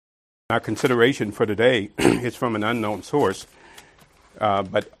Our consideration for today is from an unknown source,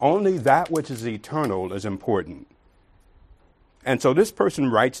 but only that which is eternal is important. And so this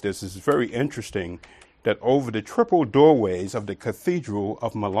person writes this. It's very interesting that over the triple doorways of the Cathedral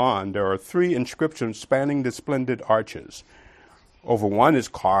of Milan, there are 3 inscriptions spanning the splendid arches. Over one is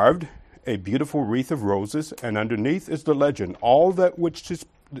carved a beautiful wreath of roses, and underneath is the legend, all that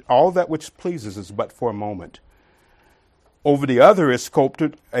which pleases is but for a moment. Over the other is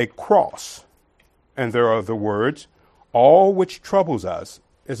sculpted a cross, and there are the words, all which troubles us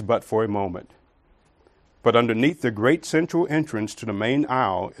is but for a moment. But underneath the great central entrance to the main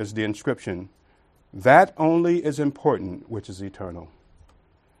aisle is the inscription, that only is important which is eternal.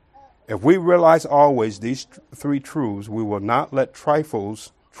 If we realize always these 3 truths, we will not let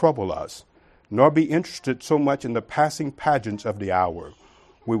trifles trouble us, nor be interested so much in the passing pageants of the hour.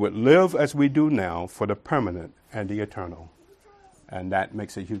 We would live as we do now for the permanent and the eternal. And that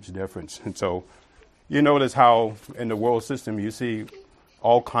makes a huge difference. And so you notice how in the world system you see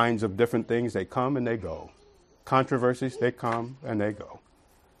all kinds of different things. They come and they go. Controversies, they come and they go.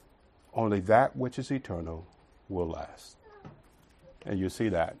 Only that which is eternal will last. And you see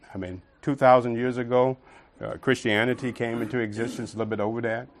that. 2,000 years ago, Christianity came into existence, a little bit over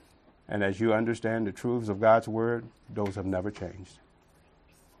that. And as you understand the truths of God's word, those have never changed.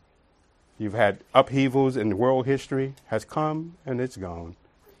 You've had upheavals in world history, has come and it's gone.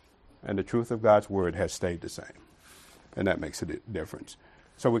 And the truth of God's word has stayed the same. And that makes a difference.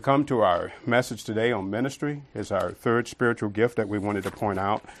 So we come to our message today on ministry. It's our 3rd spiritual gift that we wanted to point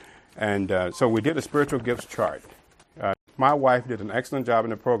out. And so we did a spiritual gifts chart. My wife did an excellent job in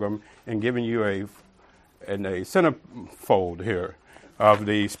the program in giving you a centerfold here of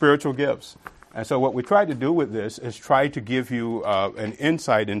the spiritual gifts. And so what we try to do with this is try to give you an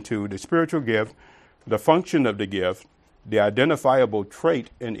insight into the spiritual gift, the function of the gift, the identifiable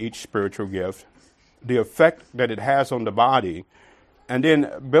trait in each spiritual gift, the effect that it has on the body, and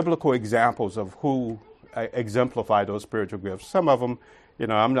then biblical examples of who exemplify those spiritual gifts. Some of them,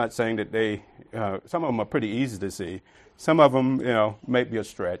 I'm not saying that some of them are pretty easy to see. Some of them, may be a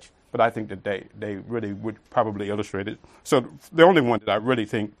stretch, but I think that they really would probably illustrate it. So the only one that I really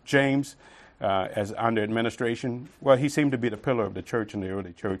think, James, as under administration, well, he seemed to be the pillar of the church in the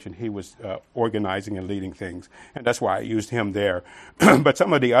early church, and he was organizing and leading things. And that's why I used him there. But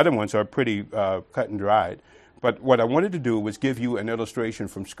some of the other ones are pretty cut and dried. But what I wanted to do was give you an illustration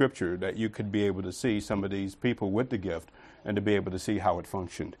from Scripture that you could be able to see some of these people with the gift and to be able to see how it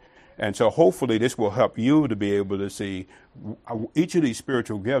functioned. And so hopefully this will help you to be able to see each of these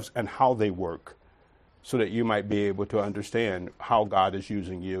spiritual gifts and how they work so that you might be able to understand how God is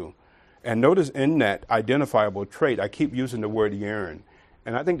using you. And notice in that identifiable trait, I keep using the word yearn.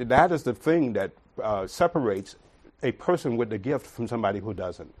 And I think that is the thing that separates a person with the gift from somebody who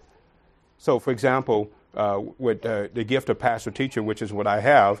doesn't. So, for example, with the gift of pastor teacher, which is what I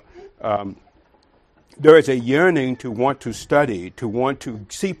have, there is a yearning to want to study, to want to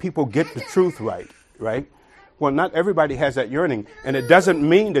see people get the truth right? Well, not everybody has that yearning. And it doesn't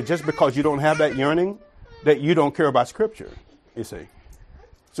mean that just because you don't have that yearning, that you don't care about Scripture, you see.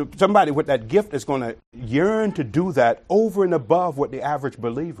 So somebody with that gift is going to yearn to do that over and above what the average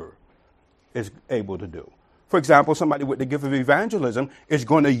believer is able to do. For example, somebody with the gift of evangelism is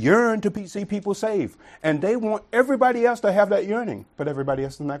going to yearn to see people saved. And they want everybody else to have that yearning, but everybody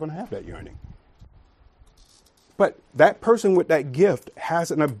else is not going to have that yearning. But that person with that gift has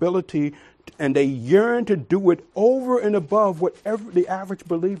an ability, and they yearn to do it over and above what the average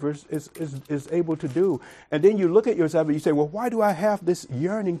believer is able to do. And then you look at yourself and you say, well, why do I have this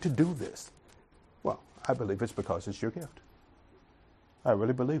yearning to do this? Well, I believe it's because it's your gift. I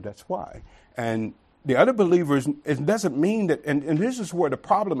really believe that's why. And the other believers, it doesn't mean that, and this is where the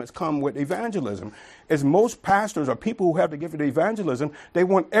problem has come with evangelism, is most pastors or people who have the gift of evangelism, they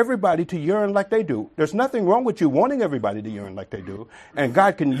want everybody to yearn like they do. There's nothing wrong with you wanting everybody to yearn like they do, and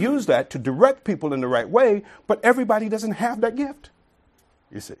God can use that to direct people in the right way, but everybody doesn't have that gift,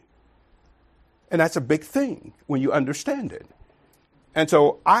 you see. And that's a big thing when you understand it. And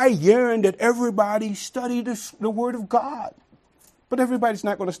so I yearn that everybody study the Word of God. But everybody's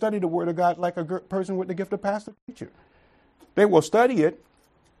not going to study the Word of God like a person with the gift of pastor teacher. They will study it,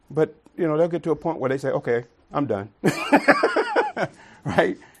 but they'll get to a point where they say, okay, I'm done.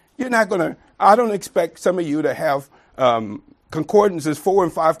 Right? You're not going to, I don't expect some of you to have concordances, 4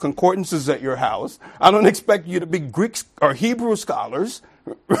 and 5 concordances at your house. I don't expect you to be Greek or Hebrew scholars,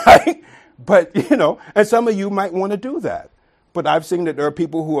 right? But, and some of you might want to do that. But I've seen that there are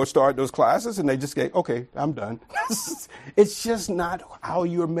people who will start those classes and they just say, okay, I'm done. It's just not how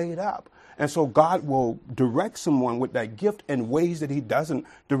you're made up. And so God will direct someone with that gift in ways that he doesn't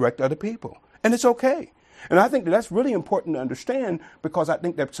direct other people. And it's okay. And I think that's really important to understand, because I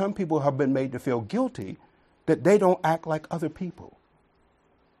think that some people have been made to feel guilty that they don't act like other people.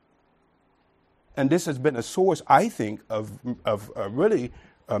 And this has been a source, I think, of really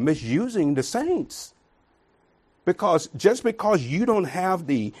misusing the saints. Because just because you don't have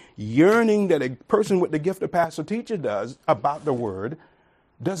the yearning that a person with the gift of pastor teacher does about the word,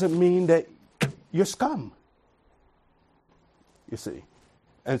 doesn't mean that you're scum. You see.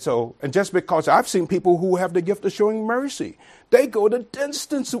 And just because I've seen people who have the gift of showing mercy, they go the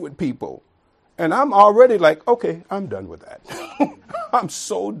distance with people. And I'm already like, okay, I'm done with that. I'm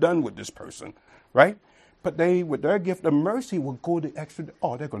so done with this person, right? But they, with their gift of mercy, will go the extra,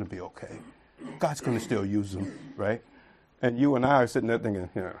 they're going to be okay. God's going to still use them, right? And you and I are sitting there thinking,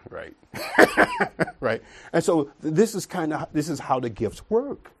 yeah, right. Right? And so this is how the gifts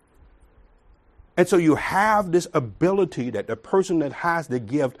work. And so you have this ability that the person that has the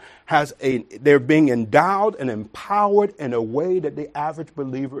gift they're being endowed and empowered in a way that the average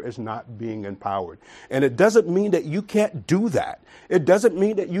believer is not being empowered. And it doesn't mean that you can't do that. It doesn't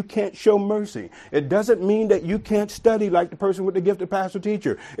mean that you can't show mercy. It doesn't mean that you can't study like the person with the gift of pastor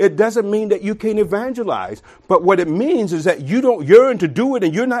teacher. It doesn't mean that you can't evangelize. But what it means is that you don't yearn to do it,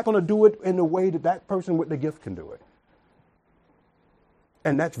 and you're not going to do it in the way that that person with the gift can do it.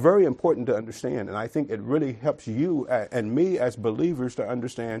 And that's very important to understand. And I think it really helps you and me as believers to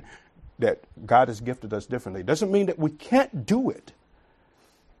understand that God has gifted us differently. It doesn't mean that we can't do it.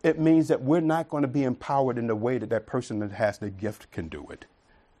 It means that we're not going to be empowered in the way that that person that has the gift can do it.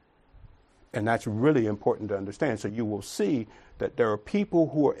 And that's really important to understand. So you will see that there are people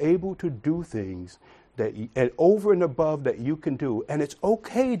who are able to do things that and over and above that you can do. And it's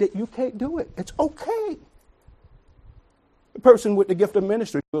okay that you can't do it. It's okay. The person with the gift of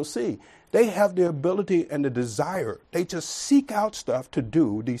ministry, will see, they have the ability and the desire. They just seek out stuff to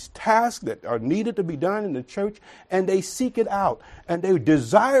do, these tasks that are needed to be done in the church, and they seek it out. And they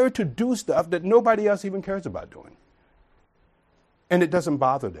desire to do stuff that nobody else even cares about doing. And it doesn't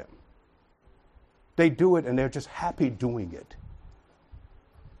bother them. They do it, and they're just happy doing it.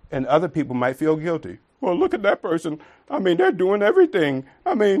 And other people might feel guilty. Well, look at that person. I mean, they're doing everything.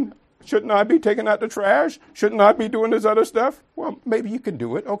 I mean, shouldn't I be taking out the trash? Shouldn't I be doing this other stuff? Well, maybe you can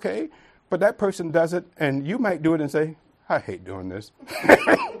do it, okay. But that person does it, and you might do it and say, I hate doing this.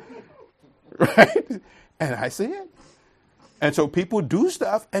 Right? And I see it. And so people do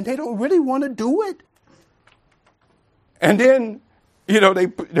stuff, and they don't really want to do it. And then,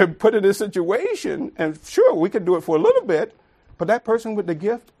 they're put in a situation, and sure, we can do it for a little bit, but that person with the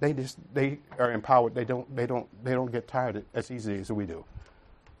gift, they are empowered. They don't get tired as easily as we do.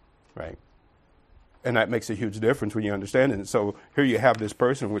 Right. And that makes a huge difference when you understand it. And so here you have this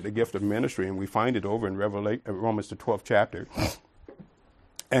person with the gift of ministry, and we find it over in Romans, the 12th chapter.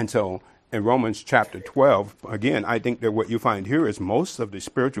 And so in Romans chapter 12, again, I think that what you find here is most of the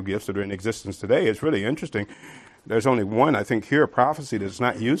spiritual gifts that are in existence today. It's really interesting. There's only one, I think, here, prophecy, that's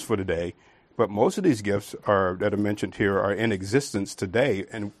not used for today. But most of these gifts that are mentioned here are in existence today.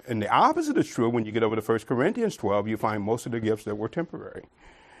 And the opposite is true when you get over to 1 Corinthians 12. You find most of the gifts that were temporary.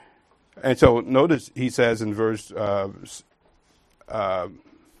 And so notice he says in verse, we'll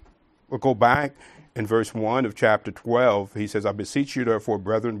go back in verse 1 of chapter 12. He says, I beseech you, therefore,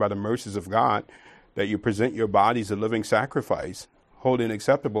 brethren, by the mercies of God, that you present your bodies a living sacrifice, holy and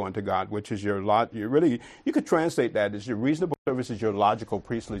acceptable unto God, which is you could translate that as your reasonable service is your logical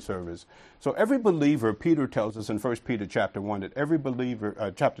priestly service. So every believer, Peter tells us in 1 Peter chapter 1, that every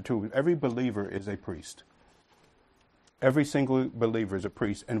believer, chapter 2, every believer is a priest. Every single believer is a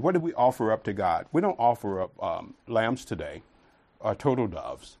priest. And what do we offer up to God? We don't offer up lambs today or turtle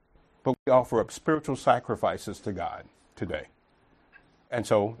doves, but we offer up spiritual sacrifices to God today. And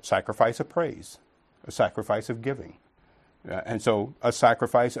so sacrifice of praise, a sacrifice of giving. And so a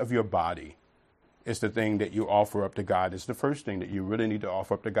sacrifice of your body is the thing that you offer up to God. It's the first thing that you really need to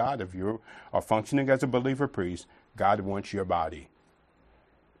offer up to God. If you are functioning as a believer priest, God wants your body.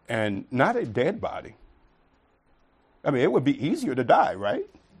 And not a dead body. I mean, it would be easier to die, right?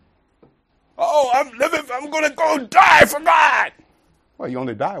 Oh, I'm going to go die for God. Well, you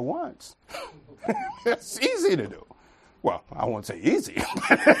only die once. It's easy to do. Well, I won't say easy,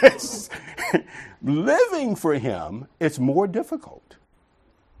 but living for him, it's more difficult.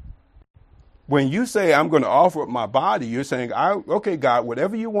 When you say, I'm going to offer up my body, you're saying, okay, God,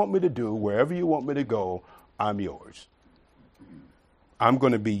 whatever you want me to do, wherever you want me to go, I'm yours. I'm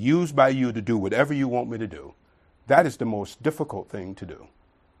going to be used by you to do whatever you want me to do. That is the most difficult thing to do,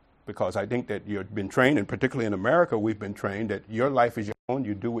 because I think that you've been trained, and particularly in America, we've been trained that your life is your own,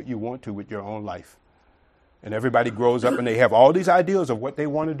 you do what you want to with your own life. And everybody grows up and they have all these ideas of what they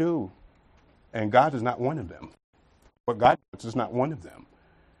want to do. And God is not one of them. What God wants is not one of them.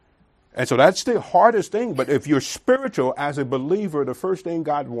 And so that's the hardest thing. But if you're spiritual as a believer, the first thing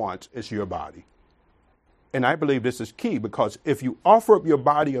God wants is your body. And I believe this is key, because if you offer up your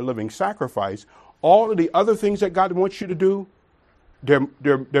body a living sacrifice, all of the other things that God wants you to do,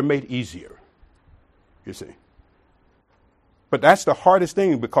 they're made easier, you see. But that's the hardest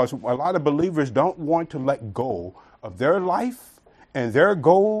thing, because a lot of believers don't want to let go of their life and their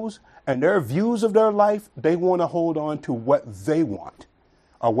goals and their views of their life. They want to hold on to what they want,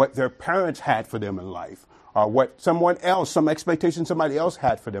 or what their parents had for them in life, or what someone else, some expectation somebody else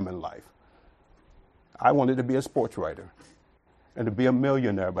had for them in life. I wanted to be a sports writer and to be a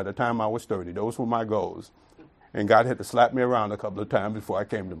millionaire by the time I was 30. Those were my goals. And God had to slap me around a couple of times before I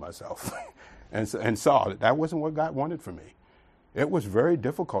came to myself and saw that that wasn't what God wanted for me. It was very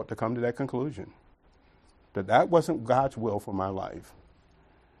difficult to come to that conclusion, that that wasn't God's will for my life.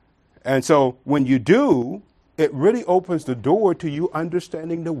 And so when you do, it really opens the door to you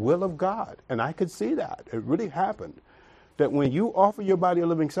understanding the will of God. And I could see that. It really happened. That when you offer your body a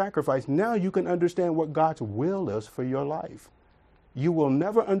living sacrifice, now you can understand what God's will is for your life. You will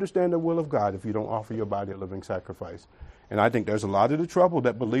never understand the will of God if you don't offer your body a living sacrifice. And I think there's a lot of the trouble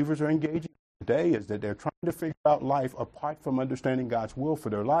that believers are engaging in today, is that they're trying to figure out life apart from understanding God's will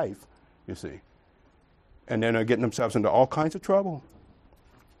for their life, you see. And then they're getting themselves into all kinds of trouble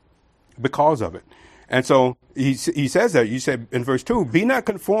because of it. And so he says that, you said in verse 2, be not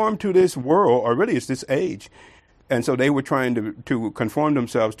conformed to this world, or really it's this age. And so they were trying to conform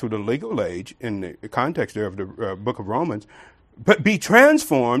themselves to the legal age in the context there of the book of Romans, but be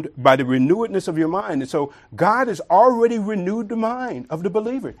transformed by the renewedness of your mind. And so God has already renewed the mind of the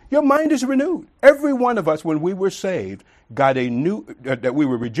believer. Your mind is renewed. Every one of us, when we were saved, got a new, that we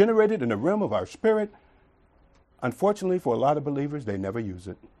were regenerated in the realm of our spirit. Unfortunately, for a lot of believers, they never use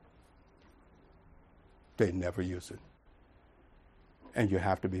it. They never use it. And you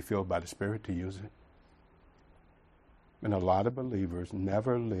have to be filled by the Spirit to use it. And a lot of believers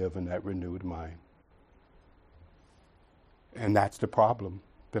never live in that renewed mind. And that's the problem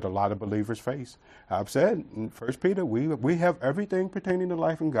that a lot of believers face. I've said in 1 Peter, we have everything pertaining to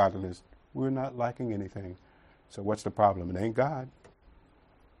life and godliness. We're not lacking anything. So what's the problem? It ain't God.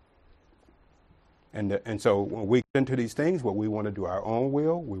 And so when we get into these things where we want to do our own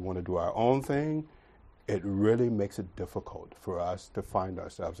will, we want to do our own thing, it really makes it difficult for us to find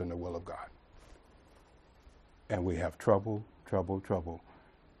ourselves in the will of God. And we have trouble.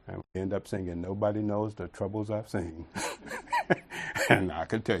 And we end up singing, nobody knows the troubles I've seen. And I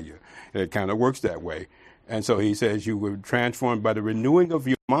can tell you, it kind of works that way. And so he says you were transformed by the renewing of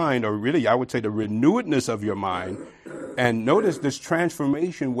your mind, or really I would say the renewedness of your mind. And notice this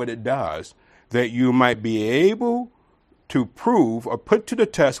transformation, what it does, that you might be able to prove or put to the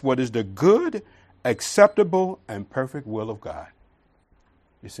test what is the good, acceptable, and perfect will of God.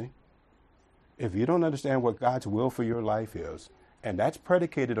 You see? If you don't understand what God's will for your life is, and that's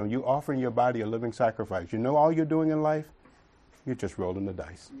predicated on you offering your body a living sacrifice, you know all you're doing in life? You're just rolling the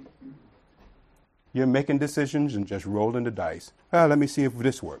dice. You're making decisions and just rolling the dice. Let me see if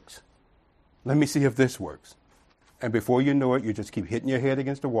this works. Let me see if this works. And before you know it, you just keep hitting your head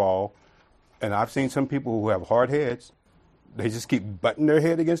against the wall. And I've seen some people who have hard heads. They just keep butting their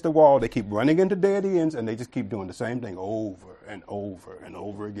head against the wall. They keep running into dead ends, and they just keep doing the same thing over and over and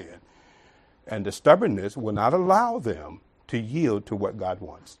over again. And the stubbornness will not allow them to yield to what God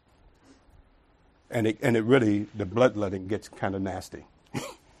wants. And it really, the bloodletting gets kind of nasty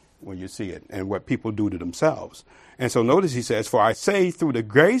when you see it, and what people do to themselves. And so notice he says, for I say through the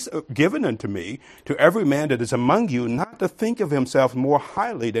grace given unto me, to every man that is among you, not to think of himself more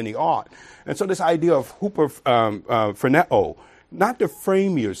highly than he ought. And so this idea of phreneo, not to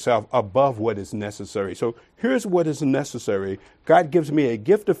frame yourself above what is necessary. So here's what is necessary. God gives me a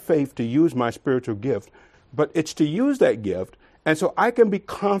gift of faith to use my spiritual gift, but it's to use that gift. And so I can be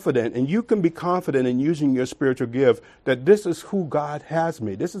confident, and you can be confident in using your spiritual gift, that this is who God has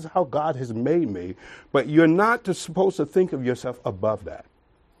me. This is how God has made me. But you're not supposed to think of yourself above that,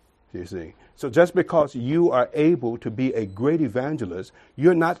 you see. So just because you are able to be a great evangelist,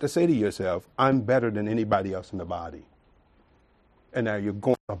 you're not to say to yourself, I'm better than anybody else in the body. And now you're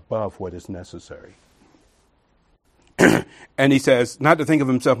going above what is necessary. And he says, not to think of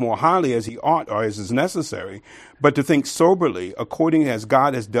himself more highly as he ought or as is necessary, but to think soberly, according as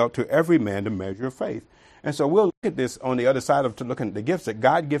God has dealt to every man the measure of faith. And so we'll look at this on the other side of to looking at the gifts, that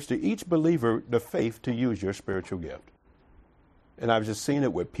God gives to each believer the faith to use your spiritual gift. And I've just seen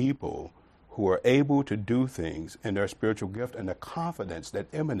it with people who are able to do things in their spiritual gift and the confidence that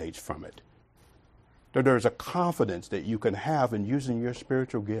emanates from it. That there's a confidence that you can have in using your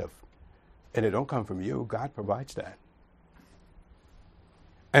spiritual gift. And it don't come from you. God provides that.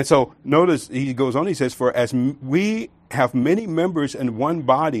 And so notice he goes on, he says, for as we have many members in one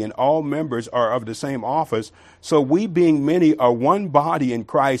body and all members are of the same office, so we being many are one body in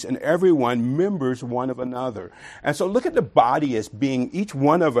Christ and everyone members one of another. And so look at the body as being each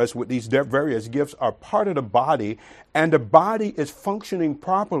one of us with these various gifts are part of the body, and the body is functioning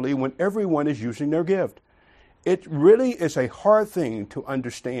properly when everyone is using their gift. It really is a hard thing to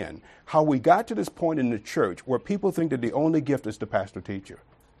understand how we got to this point in the church where people think that the only gift is the pastor teacher.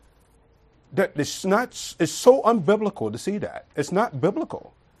 That it's so unbiblical to see that. It's not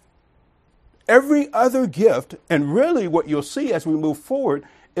biblical. Every other gift, and really what you'll see as we move forward,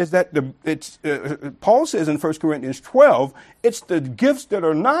 is that Paul says in 1 Corinthians 12, it's the gifts that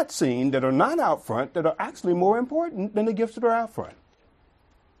are not seen, that are not out front, that are actually more important than the gifts that are out front.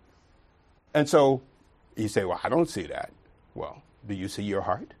 And so you say, well, I don't see that. Well, do you see your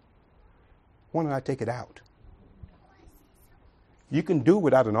heart? Why don't I take it out? You can do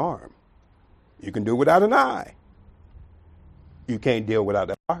without an arm. You can do without an eye. You can't deal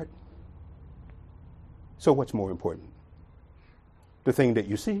without a heart. So what's more important? The thing that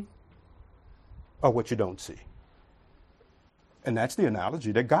you see or what you don't see? And that's the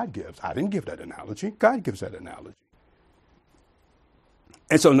analogy that God gives. I didn't give that analogy. God gives that analogy.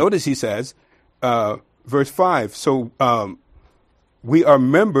 And so notice he says, verse 5, so we are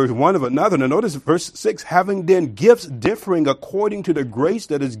members one of another. Now notice verse 6, having then gifts differing according to the grace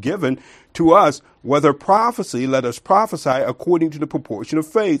that is given to us, whether prophecy, let us prophesy according to the proportion of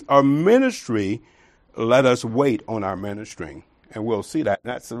faith. Our ministry, let us wait on our ministering. And we'll see that.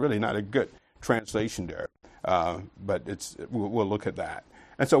 That's really not a good translation there, but we'll look at that.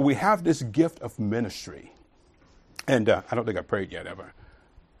 And so we have this gift of ministry. And I don't think I prayed yet ever.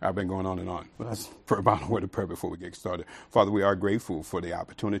 I've been going on and on. But let's pray about a word of prayer before we get started. Father, we are grateful for the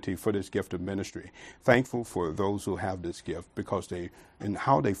opportunity for this gift of ministry. Thankful for those who have this gift because and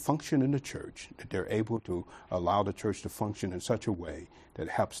how they function in the church, that they're able to allow the church to function in such a way that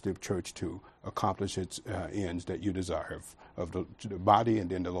helps the church to accomplish its ends that you desire of the body and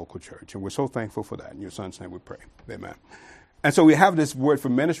then the local church. And we're so thankful for that. In your son's name we pray. Amen. And so we have this word for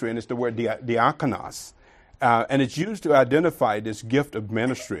ministry, and it's the word diakonos. And it's used to identify this gift of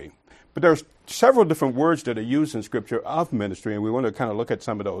ministry. But there's several different words that are used in Scripture of ministry, and we want to kind of look at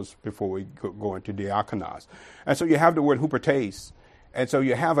some of those before we go into diakonos. And so you have the word hupertes. And so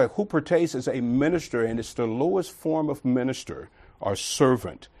you have a hupertes as a minister, and it's the lowest form of minister or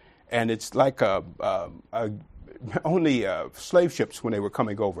servant. And it's like only slave ships when they were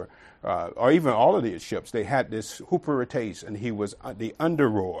coming over, or even all of these ships, they had this huperetes, and he was the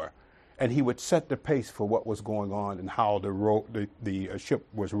under-rower. And he would set the pace for what was going on and how the ship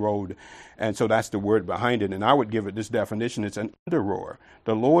was rowed. And so that's the word behind it. And I would give it this definition. It's an under-rower,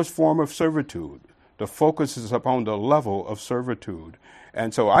 the lowest form of servitude. The focus is upon the level of servitude.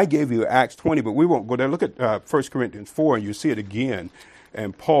 And so I gave you Acts 20, but we won't go there. Look at 1 Corinthians 4, and you see it again.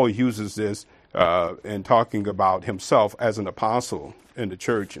 And Paul uses this in talking about himself as an apostle in the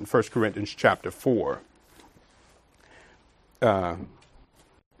church in 1 Corinthians chapter 4.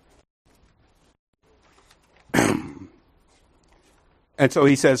 And so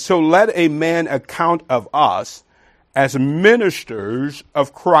he says, so let a man account of us as ministers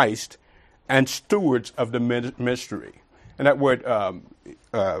of Christ and stewards of the mystery. And that word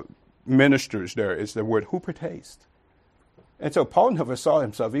ministers there is the word hupertes. And so Paul never saw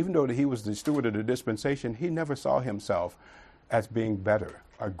himself, even though he was the steward of the dispensation, he never saw himself as being better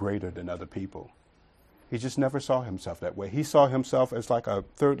or greater than other people. He just never saw himself that way. He saw himself as like a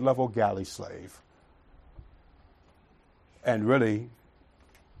third-level galley slave. And really,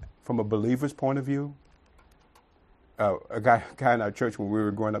 from a believer's point of view, a guy in our church when we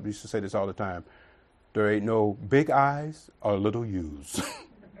were growing up used to say this all the time: there ain't no big I's or little U's.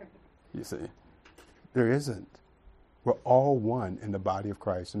 You see, there isn't. We're all one in the body of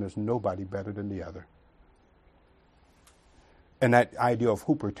Christ, and there's nobody better than the other. And that idea of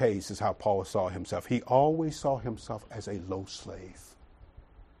hupertes is how Paul saw himself. He always saw himself as a low slave.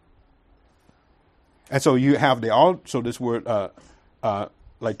 And so you have this word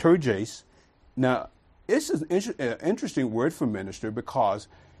liturges. Now, this is an interesting word for minister because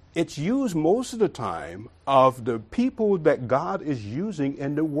it's used most of the time of the people that God is using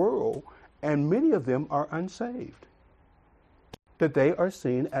in the world, and many of them are unsaved. That they are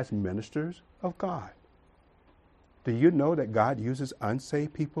seen as ministers of God. Do you know that God uses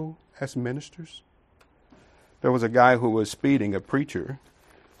unsaved people as ministers? There was a guy who was speeding, a preacher,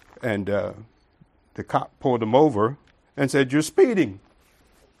 And the cop pulled him over and said, "You're speeding."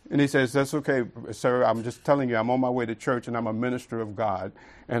 And he says, "That's okay, sir. I'm just telling you, I'm on my way to church, and I'm a minister of God,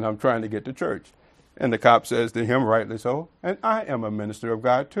 and I'm trying to get to church." And the cop says to him, rightly so, "And I am a minister of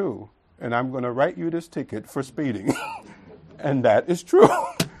God, too. And I'm going to write you this ticket for speeding." And that is true.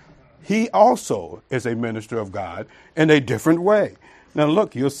 He also is a minister of God in a different way. Now,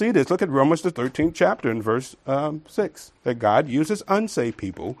 look, you'll see this. Look at Romans, the 13th chapter in verse 6, that God uses unsaved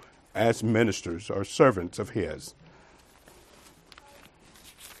people as ministers or servants of his.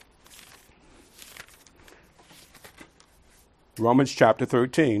 Romans chapter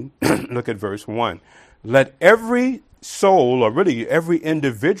 13, look at verse 1. Let every soul, or really every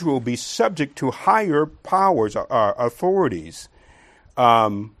individual, be subject to higher powers or authorities.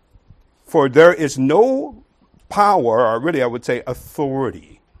 For there is no power, or really I would say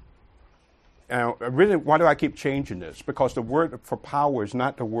authority. Now, really, why do I keep changing this? Because the word for power is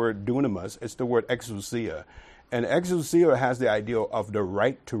not the word dunamis, it's the word exousia. And exousia has the idea of the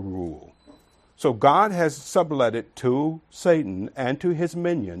right to rule. So God has subletted to Satan and to his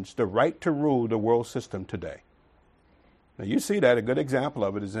minions the right to rule the world system today. Now you see that a good example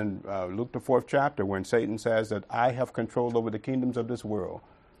of it is in Luke the 4th chapter, when Satan says that I have control over the kingdoms of this world.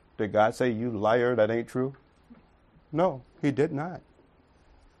 Did God say, "You liar, that ain't true"? No, he did not.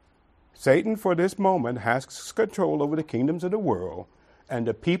 Satan, for this moment, has control over the kingdoms of the world, and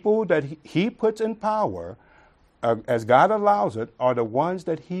the people that he puts in power, as God allows it, are the ones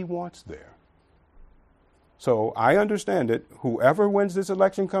that he wants there. So I understand it. Whoever wins this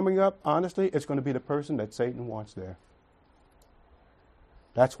election coming up, honestly, it's going to be the person that Satan wants there.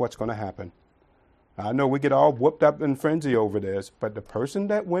 That's what's going to happen. I know we get all whooped up in frenzy over this, but the person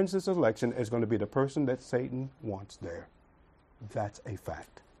that wins this election is going to be the person that Satan wants there. That's a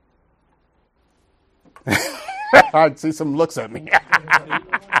fact. I see some looks at me.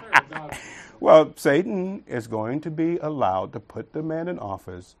 Well, Satan is going to be allowed to put the man in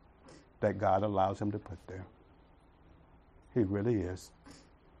office that God allows him to put there. He really is.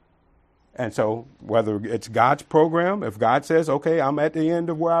 And so whether it's God's program, if God says, okay, I'm at the end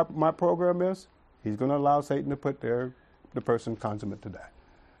of where my program is, he's going to allow Satan to put there the person consummate to that.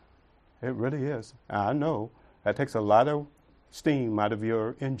 It really is. I know that takes a lot of steam out of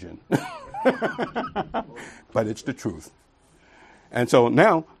your engine. But it's the truth. And so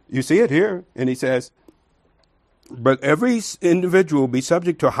now you see it here, and he says, but every individual be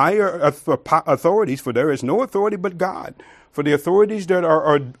subject to higher authorities, for there is no authority but God. For the authorities that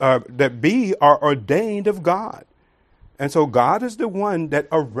are ordained of God. And so God is the one that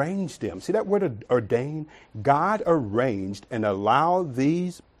arranged them. See that word ordained? God arranged and allowed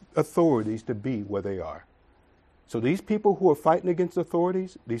these authorities to be where they are. So these people who are fighting against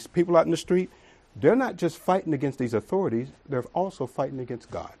authorities, these people out in the street, they're not just fighting against these authorities, they're also fighting against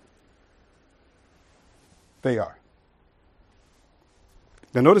God. They are.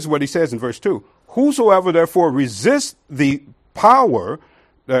 Now notice what he says in verse 2. Whosoever therefore resists the power,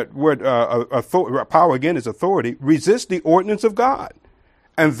 that word power again is authority, resist the ordinance of God.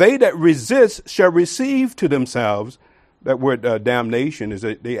 And they that resist shall receive to themselves, that word damnation is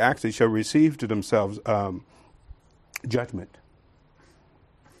that they actually shall receive to themselves judgment.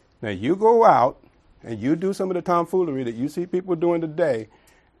 Now you go out and you do some of the tomfoolery that you see people doing today,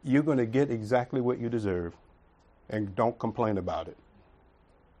 you're going to get exactly what you deserve. And don't complain about it.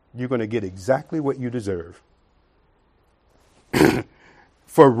 You're going to get exactly what you deserve.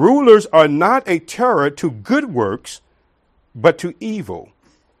 For rulers are not a terror to good works, but to evil.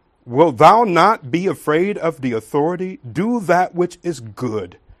 Wilt thou not be afraid of the authority? Do that which is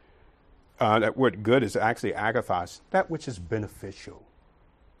good. That word good is actually agathos, that which is beneficial.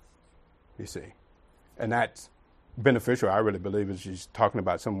 You see. And that's beneficial, I really believe, is she's talking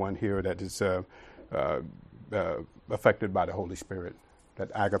about someone here that is affected by the Holy Spirit. That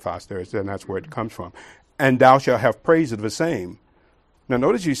agathos there is, and that's where it comes from. And thou shalt have praise of the same. Now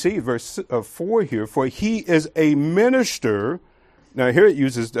notice you see verse 4 here, for he is a minister. Now here it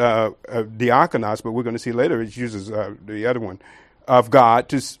uses diakonos, but we're going to see later it uses the other one, of God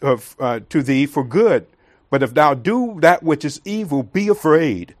to thee for good. But if thou do that which is evil, be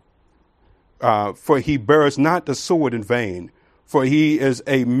afraid. For he bears not the sword in vain. For he is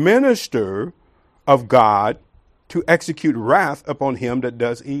a minister of God to execute wrath upon him that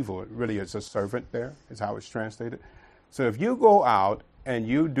does evil. It really is a servant there, is how it's translated. So if you go out and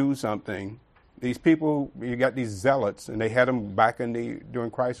you do something, these people, you got these zealots, and they had them back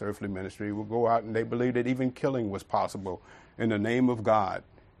during Christ's earthly ministry, will go out and they believed that even killing was possible in the name of God.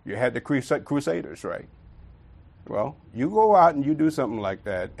 You had the Crusaders, right? Well, you go out and you do something like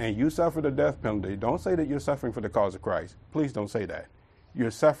that, and you suffer the death penalty. Don't say that you're suffering for the cause of Christ. Please don't say that.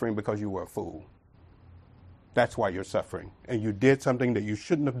 You're suffering because you were a fool. That's why you're suffering. And you did something that you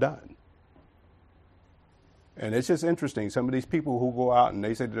shouldn't have done. And it's just interesting. Some of these people who go out and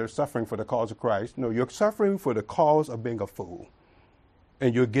they say they're suffering for the cause of Christ. No, you're suffering for the cause of being a fool.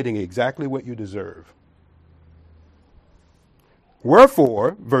 And you're getting exactly what you deserve.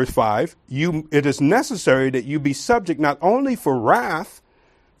 Wherefore, verse 5, it is necessary that you be subject not only for wrath,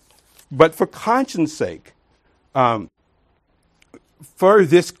 but for conscience sake. For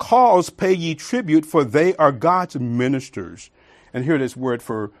this cause pay ye tribute, for they are God's ministers. And here this word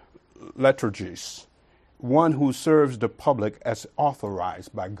for liturgis, one who serves the public as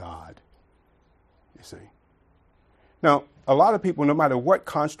authorized by God. You see. Now, a lot of people, no matter what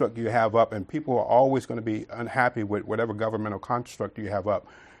construct you have up, and people are always going to be unhappy with whatever governmental construct you have up,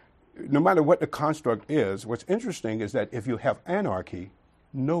 no matter what the construct is, what's interesting is that if you have anarchy,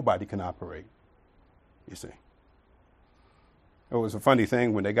 nobody can operate. You see. It was a funny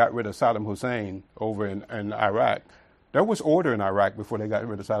thing when they got rid of Saddam Hussein over in Iraq. There was order in Iraq before they got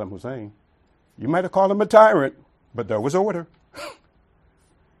rid of Saddam Hussein. You might have called him a tyrant, but there was order.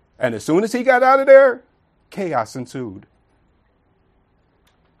 And as soon as he got out of there, chaos ensued.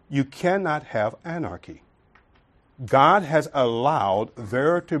 You cannot have anarchy. God has allowed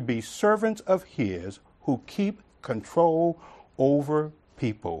there to be servants of his who keep control over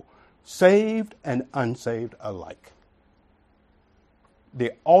people, saved and unsaved alike.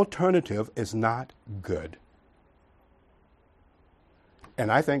 The alternative is not good.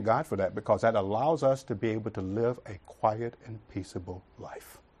 And I thank God for that, because that allows us to be able to live a quiet and peaceable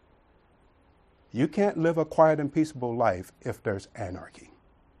life. You can't live a quiet and peaceable life if there's anarchy.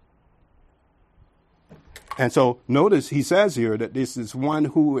 And so notice he says here that this is one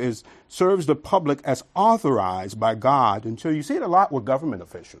who serves the public as authorized by God. And so you see it a lot with government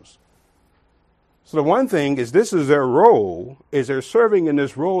officials. So the one thing is, this is their role, is they're serving in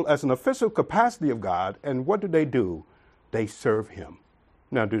this role as an official capacity of God. And what do? They serve him.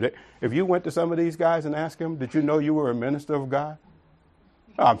 Now, if you went to some of these guys and asked them, did you know you were a minister of God?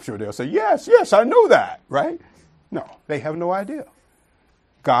 I'm sure they'll say, yes, I know that, right? No, they have no idea.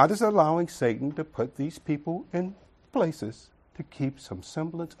 God is allowing Satan to put these people in places to keep some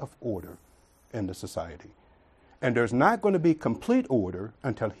semblance of order in the society. And there's not going to be complete order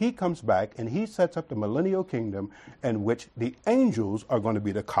until he comes back and he sets up the millennial kingdom, in which the angels are going to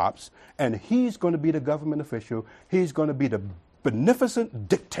be the cops, and he's going to be the government official. He's going to be the beneficent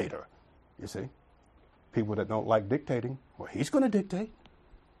dictator. You see, people that don't like dictating, well, he's going to dictate,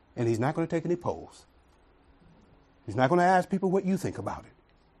 and he's not going to take any polls. He's not going to ask people what you think about it,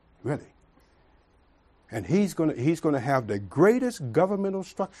 really. And he's going to have the greatest governmental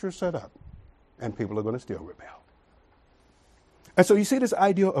structure set up, and people are going to still rebel. And so you see this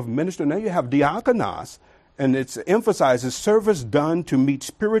idea of minister. Now you have diakonos, and it emphasizes service done to meet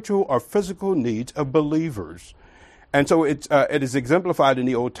spiritual or physical needs of believers. And so it is exemplified in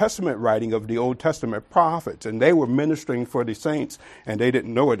the Old Testament writing of the Old Testament prophets, and they were ministering for the saints, and they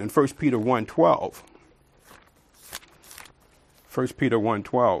didn't know it. In 1 Peter 1:12. 1 Peter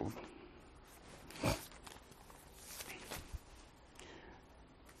 1:12.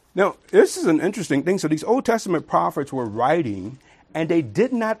 Now, this is an interesting thing. So these Old Testament prophets were writing, and they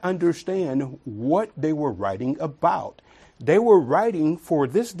did not understand what they were writing about. They were writing for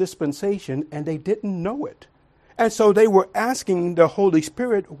this dispensation, and they didn't know it. And so they were asking the Holy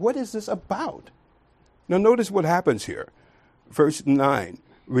Spirit, what is this about? Now, notice what happens here. Verse 9,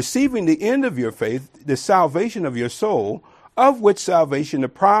 receiving the end of your faith, the salvation of your soul, of which salvation the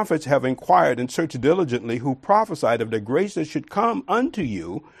prophets have inquired and searched diligently, who prophesied of the grace that should come unto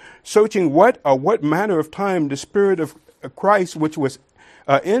you, searching what manner of time the Spirit of Christ, which was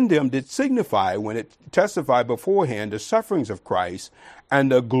in them, did signify when it testified beforehand the sufferings of Christ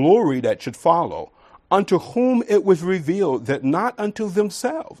and the glory that should follow, unto whom it was revealed that not unto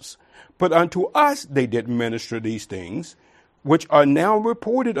themselves, but unto us they did minister these things, which are now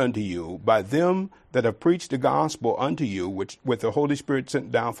reported unto you by them that have preached the gospel unto you, which with the Holy Spirit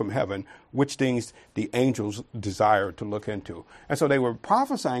sent down from heaven, which things the angels desire to look into. And so they were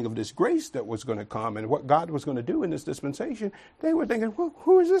prophesying of this grace that was going to come and what God was going to do in this dispensation. They were thinking, well,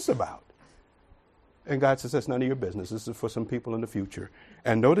 who is this about? And God says, that's none of your business. This is for some people in the future.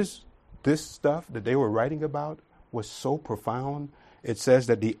 And notice this stuff that they were writing about was so profound. It says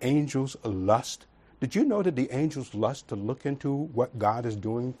that the angels lust. Did you know that the angels lust to look into what God is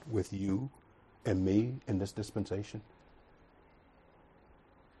doing with you and me in this dispensation?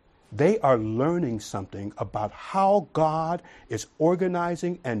 They are learning something about how God is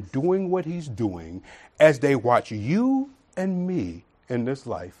organizing and doing what he's doing as they watch you and me in this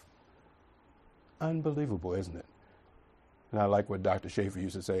life. Unbelievable, isn't it? And I like what Dr. Schaefer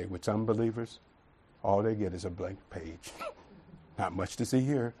used to say, with some believers, all they get is a blank page. Not much to see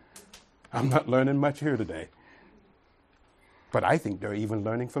here. I'm not learning much here today. But I think they're even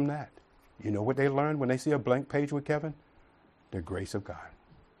learning from that. You know what they learn when they see a blank page with Kevin? The grace of God.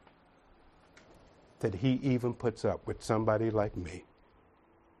 That he even puts up with somebody like me.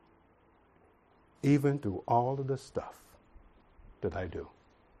 Even through all of the stuff that I do.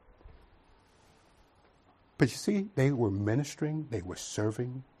 But you see, they were ministering, they were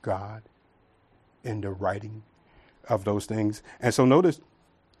serving God in the writing of those things. And so notice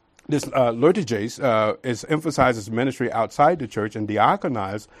this liturgies emphasizes ministry outside the church, and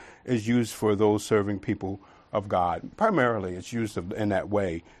diakonize is used for those serving people of God. Primarily, it's used in that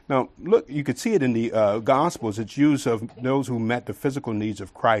way. Now, look, you could see it in the Gospels. It's used of those who met the physical needs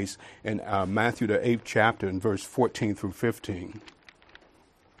of Christ in Matthew, the 8th chapter, in verse 14 through 15.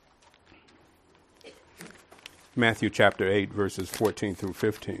 Matthew chapter 8, verses 14 through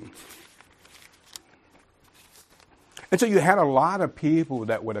 15. And so you had a lot of people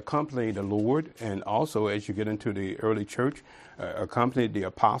that would accompany the Lord, and also as you get into the early church, accompanied the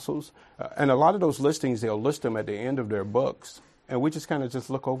apostles. And a lot of those listings, they'll list them at the end of their books. And we just kind of just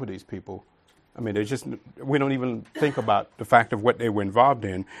look over these people. I mean, we don't even think about the fact of what they were involved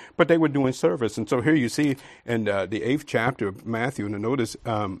in, but they were doing service. And so here you see in the 8th chapter of Matthew, and notice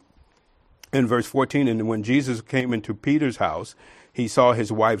in verse 14, and when Jesus came into Peter's house, he saw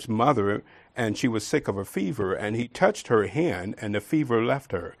his wife's mother, and she was sick of a fever, and he touched her hand, and the fever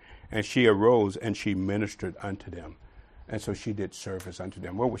left her. And she arose, and she ministered unto them. And so she did service unto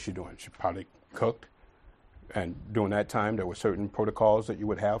them. What was she doing? She probably cooked. And during that time, there were certain protocols that you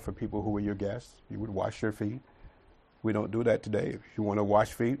would have for people who were your guests. You would wash their feet. We don't do that today. If you want to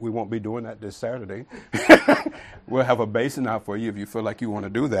wash feet, we won't be doing that this Saturday. We'll have a basin out for you if you feel like you want to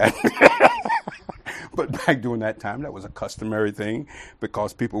do that. But back during that time, that was a customary thing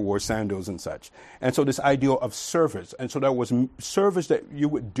because people wore sandals and such. And so this idea of service. And so there was service that you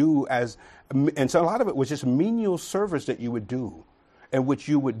would do and so a lot of it was just menial service that you would do, in which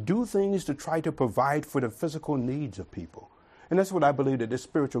you would do things to try to provide for the physical needs of people. And that's what I believe that this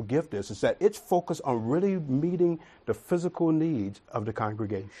spiritual gift is that it's focused on really meeting the physical needs of the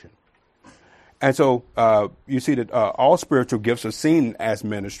congregation. And so you see that all spiritual gifts are seen as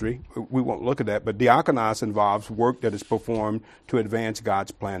ministry. We won't look at that, but diakonos involves work that is performed to advance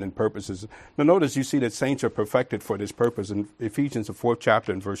God's plan and purposes. Now notice you see that saints are perfected for this purpose in Ephesians, the 4th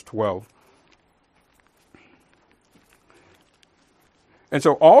chapter and verse 12. And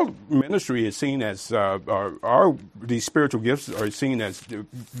so all ministry is seen as, these spiritual gifts are seen as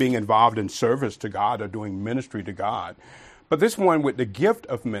being involved in service to God or doing ministry to God. But this one with the gift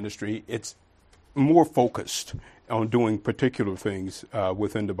of ministry, it's more focused on doing particular things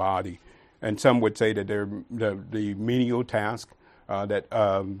within the body. And some would say that they're the menial task that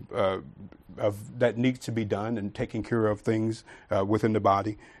needs to be done and taking care of things within the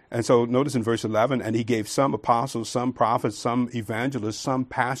body. And so notice in verse 11, and he gave some apostles, some prophets, some evangelists, some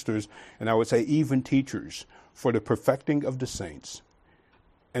pastors, and I would say even teachers, for the perfecting of the saints.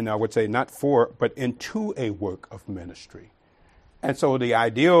 And I would say not for, but into a work of ministry. And so the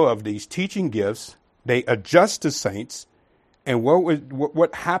idea of these teaching gifts, they adjust the saints. And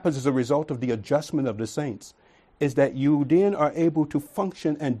what happens as a result of the adjustment of the saints is that you then are able to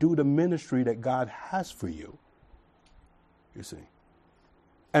function and do the ministry that God has for you. You see.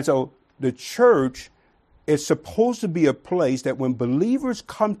 And so the church is supposed to be a place that when believers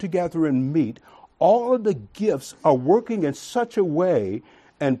come together and meet, all of the gifts are working in such a way,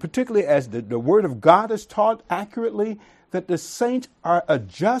 and particularly as the Word of God is taught accurately, that the saints are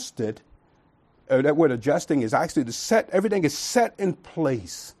adjusted. That word adjusting is actually everything is set in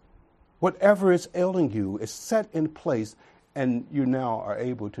place. Whatever is ailing you is set in place, and you now are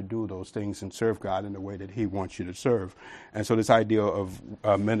able to do those things and serve God in the way that He wants you to serve. And so this idea of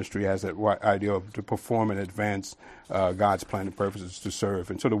ministry has that idea of to perform and advance God's plan and purposes to serve.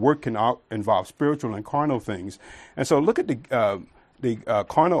 And so the work can involve spiritual and carnal things. And so look at the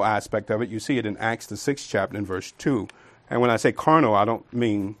carnal aspect of it. You see it in Acts, the 6th chapter, in verse 2. And when I say carnal, I don't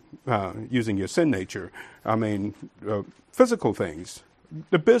mean using your sin nature. I mean physical things,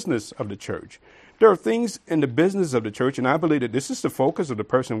 the business of the church. There are things in the business of the church, and I believe that this is the focus of the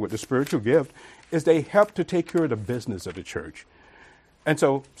person with the spiritual gift, is they help to take care of the business of the church. And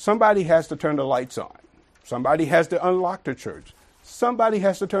so somebody has to turn the lights on. Somebody has to unlock the church. Somebody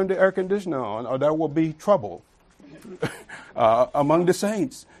has to turn the air conditioner on, or there will be trouble among the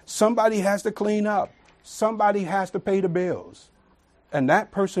saints. Somebody has to clean up. Somebody has to pay the bills. And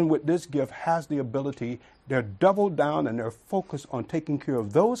that person with this gift has the ability, they're doubled down and they're focused on taking care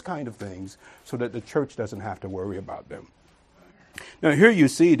of those kind of things so that the church doesn't have to worry about them. Now, here you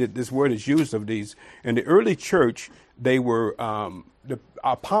see that this word is used of these. In the early church, they were, the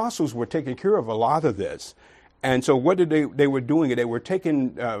apostles were taking care of a lot of this. And so what did they were doing? They were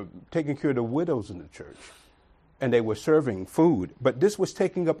taking care of the widows in the church. And they were serving food. But this was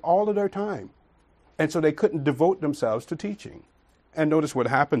taking up all of their time. And so they couldn't devote themselves to teaching. And notice what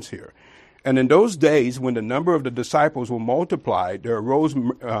happens here. And in those days, when the number of the disciples were multiplied, there arose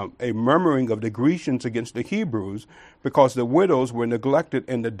a murmuring of the Grecians against the Hebrews because the widows were neglected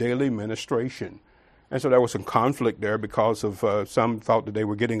in the daily ministration. And so there was some conflict there because of some thought that they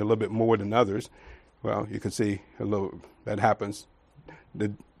were getting a little bit more than others. Well, you can see a little that happens.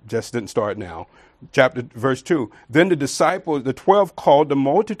 That just didn't start now. Verse 2. Then the 12 called the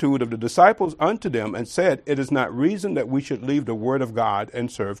multitude of the disciples unto them and said, It is not reason that we should leave the word of God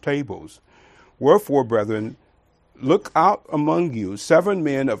and serve tables. Wherefore, brethren, look out among you 7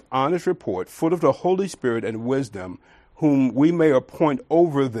 men of honest report, full of the Holy Spirit and wisdom, whom we may appoint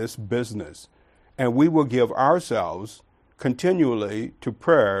over this business. And we will give ourselves continually to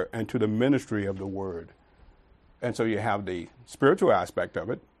prayer and to the ministry of the word. And so you have the spiritual aspect of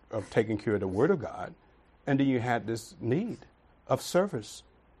it, of taking care of the word of God. And then you had this need of service.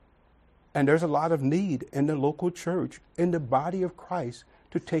 And there's a lot of need in the local church, in the body of Christ,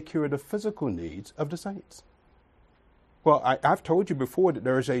 to take care of the physical needs of the saints. Well, I've told you before that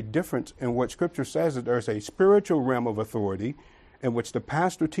there is a difference in what Scripture says, that there's a spiritual realm of authority in which the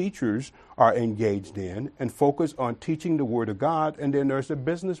pastor teachers are engaged in and focus on teaching the Word of God, and then there's a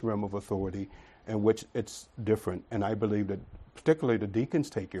business realm of authority in which it's different. And I believe that particularly the deacons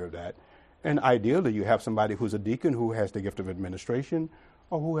take care of that. And ideally, you have somebody who's a deacon who has the gift of administration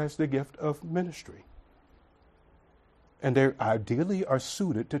or who has the gift of ministry. And they ideally are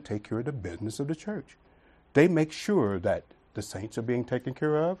suited to take care of the business of the church. They make sure that the saints are being taken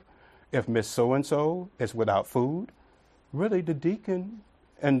care of. If Miss So-and-so is without food, really the deacon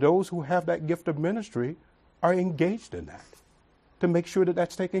and those who have that gift of ministry are engaged in that to make sure that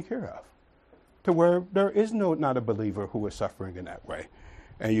that's taken care of, to where there is not a believer who is suffering in that way.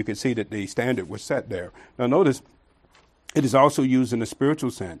 And you can see that the standard was set there. Now notice, it is also used in the spiritual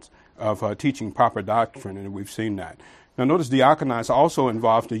sense of teaching proper doctrine, and we've seen that. Now notice diakonos also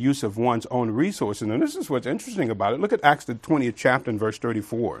involves the use of one's own resources. And this is what's interesting about it. Look at Acts the 20th chapter and verse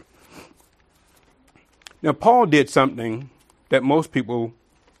 34. Now Paul did something that most people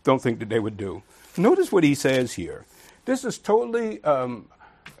don't think that they would do. Notice what he says here. This is totally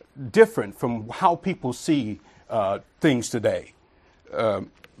different from how people see things today.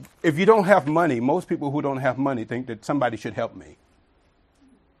 If you don't have money, most people who don't have money think that somebody should help me.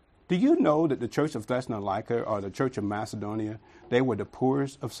 Do you know that the church of Thessalonica or the church of Macedonia, they were the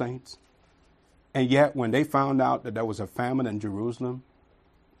poorest of saints? And yet when they found out that there was a famine in Jerusalem,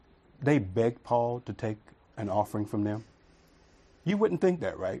 they begged Paul to take an offering from them. You wouldn't think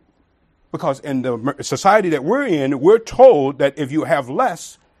that, right? Because in the society that we're in, we're told that if you have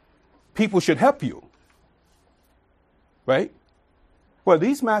less, people should help you. Right? Well,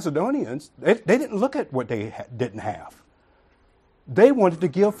 these Macedonians, they didn't look at what they didn't have. They wanted to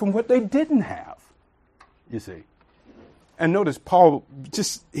give from what they didn't have, you see. And notice Paul,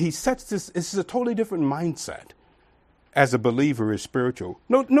 he sets this is a totally different mindset as a believer is spiritual.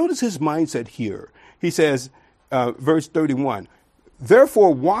 Notice his mindset here. He says, verse 31,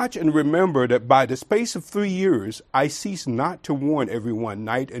 Therefore watch and remember that by the space of 3 years I cease not to warn everyone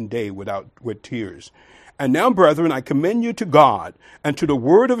night and day with tears. And now, brethren, I commend you to God and to the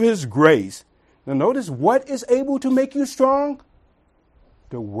word of his grace. Now notice what is able to make you strong?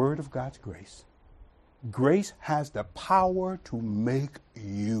 The word of God's grace. Grace has the power to make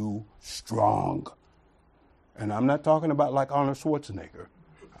you strong. And I'm not talking about like Arnold Schwarzenegger.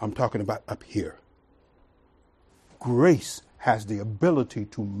 I'm talking about up here. Grace has the ability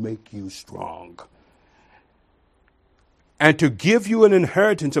to make you strong. And to give you an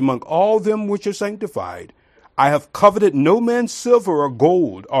inheritance among all them which are sanctified. I have coveted no man's silver or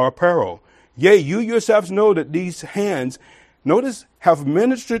gold or apparel. Yea, you yourselves know that these hands, notice, have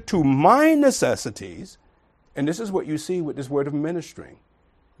ministered to my necessities. And this is what you see with this word of ministering.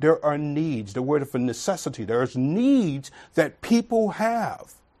 There are needs, the word of necessity. There's needs that people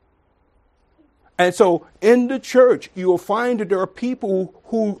have. And so in the church, you will find that there are people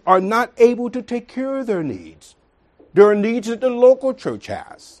who are not able to take care of their needs. There are needs that the local church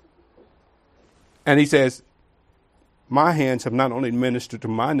has. And he says, my hands have not only ministered to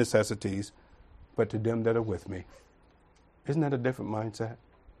my necessities, but to them that are with me. Isn't that a different mindset?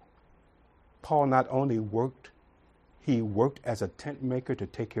 Paul not only worked as a tent maker to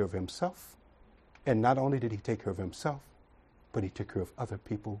take care of himself. And not only did he take care of himself, but he took care of other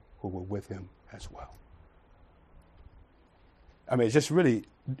people who were with him as well. I mean, it's just really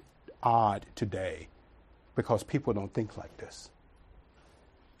odd today because people don't think like this.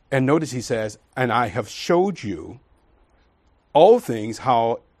 And notice he says, and I have showed you all things,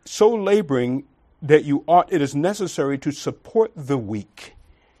 how so laboring that you ought, it is necessary to support the weak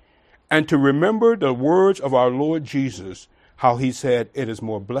and to remember the words of our Lord Jesus, how he said, it is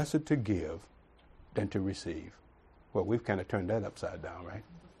more blessed to give than to receive. Well, we've kind of turned that upside down, right?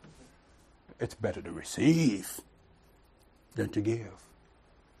 It's better to receive than to give.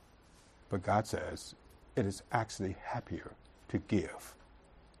 But God says it is actually happier to give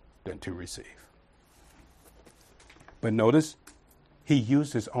than to receive. But notice, he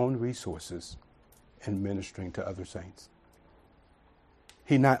used his own resources in ministering to other saints.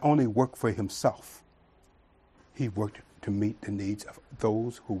 He not only worked for himself, he worked to meet the needs of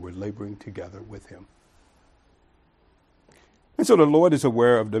those who were laboring together with him. And so the Lord is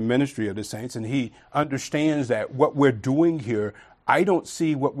aware of the ministry of the saints, and he understands that what we're doing here, I don't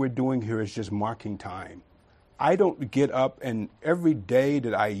see what we're doing here as just marking time. I don't get up and every day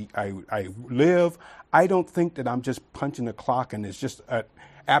that I live, I don't think that I'm just punching the clock and it's just an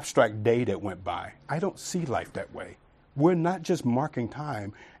abstract day that went by. I don't see life that way. We're not just marking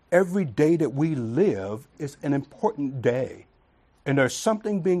time. Every day that we live is an important day. And there's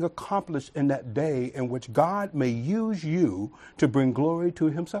something being accomplished in that day in which God may use you to bring glory to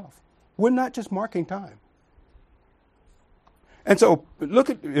himself. We're not just marking time. And so look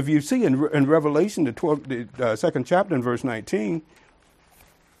at, if you see in Revelation, the second chapter in verse 19,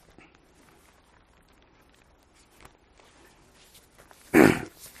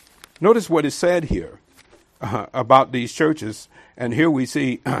 notice what is said here about these churches. And here we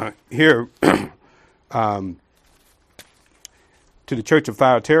see here to the church of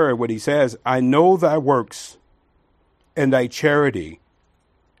Thyatira what he says, I know thy works and thy charity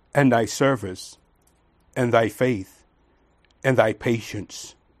and thy service and thy faith and thy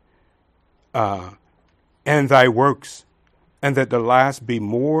patience, and thy works, and that the last be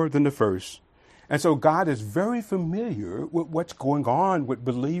more than the first. And so God is very familiar with what's going on with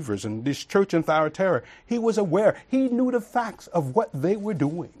believers in this church in Thyatira. He was aware. He knew the facts of what they were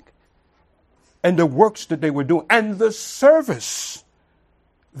doing and the works that they were doing and the service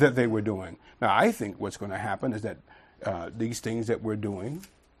that they were doing. Now, I think what's going to happen is that these things that we're doing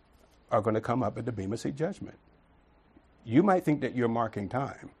are going to come up at the Bema Seat judgment. You might think that you're marking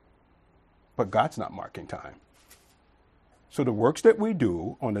time, but God's not marking time. So the works that we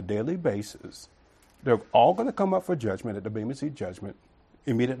do on a daily basis, they're all going to come up for judgment at the Bema Seat judgment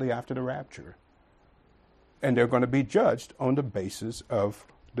immediately after the rapture. And they're going to be judged on the basis of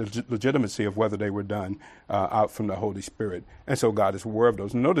the legitimacy of whether they were done out from the Holy Spirit. And so God is aware of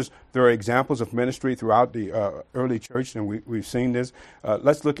those. And notice there are examples of ministry throughout the early church, and we've seen this.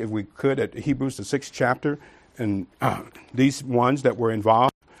 Let's look, if we could, at Hebrews, the 6th chapter. And these ones that were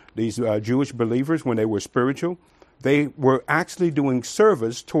involved, these Jewish believers, when they were spiritual, they were actually doing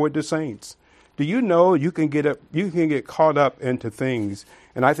service toward the saints. Do you know you can get caught up into things?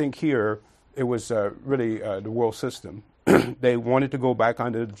 And I think here it was really the world system. They wanted to go back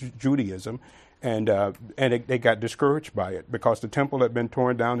under Judaism, and they got discouraged by it because the temple had been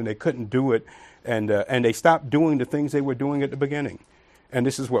torn down and they couldn't do it, and they stopped doing the things they were doing at the beginning. And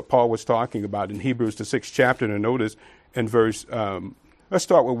this is what Paul was talking about in Hebrews, the 6th chapter. And notice in verse, let's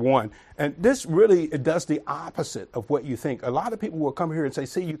start with 1. And this really, it does the opposite of what you think. A lot of people will come here and say,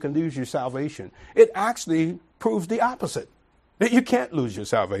 see, you can lose your salvation. It actually proves the opposite, that you can't lose your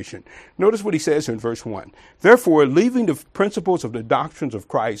salvation. Notice what he says in verse 1. Therefore, leaving the principles of the doctrines of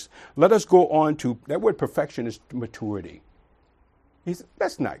Christ, let us go on to, that word perfection is maturity. He said,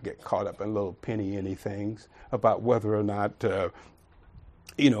 let's not get caught up in little penny things about whether or not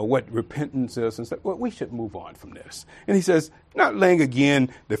what repentance is and stuff. Well, we should move on from this. And he says, not laying again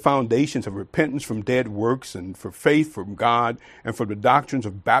the foundations of repentance from dead works and for faith from God and for the doctrines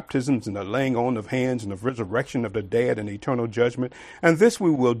of baptisms and the laying on of hands and of resurrection of the dead and eternal judgment. And this we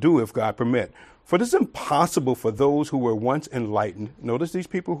will do if God permit. For it is impossible for those who were once enlightened. Notice these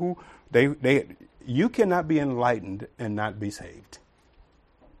people who you cannot be enlightened and not be saved.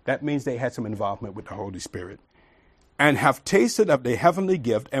 That means they had some involvement with the Holy Spirit. And have tasted of the heavenly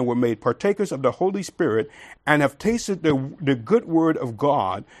gift and were made partakers of the Holy Spirit and have tasted the good word of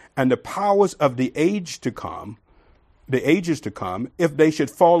God and the powers of the ages to come, if they should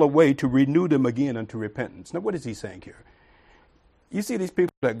fall away, to renew them again unto repentance. Now, what is he saying here? You see these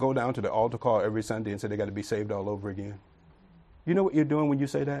people that go down to the altar call every Sunday and say they got to be saved all over again. You know what you're doing when you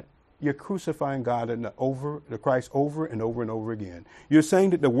say that? You're crucifying God and the Christ over and over and over again. You're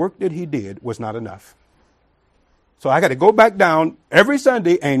saying that the work that he did was not enough. So I got to go back down every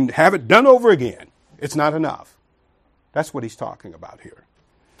Sunday and have it done over again. It's not enough. That's what he's talking about here.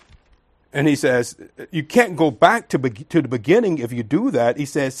 And he says, you can't go back to the beginning if you do that. He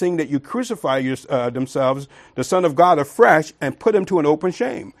says, seeing that you crucify themselves, the Son of God, afresh, and put him to an open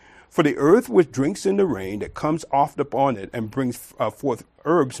shame. For the earth which drinks in the rain that comes oft upon it and brings forth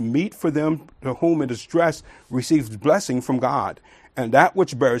herbs, meat for them to whom it is dressed, receives blessing from God. And that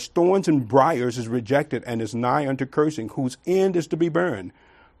which bears thorns and briars is rejected and is nigh unto cursing, whose end is to be burned.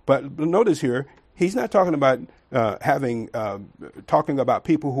 But notice here, he's not talking about talking about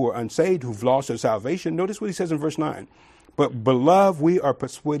people who are unsaved, who've lost their salvation. Notice what he says in verse 9. But beloved, we are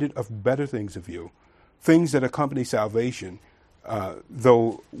persuaded of better things of you, things that accompany salvation,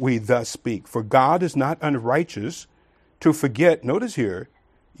 though we thus speak. For God is not unrighteous to forget, notice here,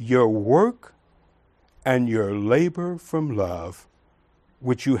 your work and your labor from love,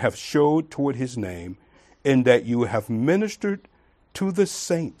 which you have showed toward his name, in that you have ministered to the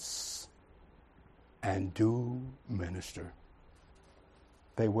saints and do minister.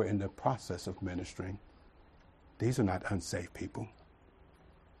 They were in the process of ministering. These are not unsaved people.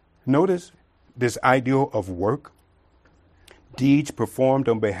 Notice this ideal of work, deeds performed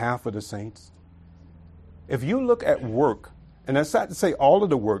on behalf of the saints. If you look at work, and that's not to say all of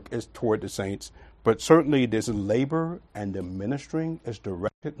the work is toward the saints, but certainly this labor and the ministering is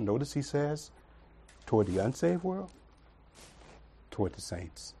directed, notice he says, toward the unsaved world, toward the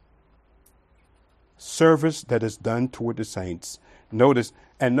saints. Service that is done toward the saints. Notice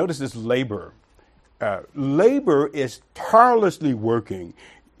this labor. Labor is tirelessly working.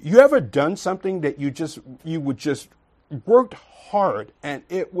 You ever done something that you worked hard and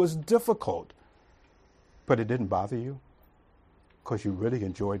it was difficult, but it didn't bother you because you really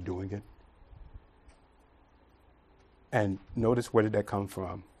enjoyed doing it? And notice, where did that come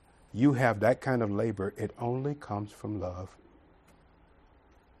from? You have that kind of labor. It only comes from love.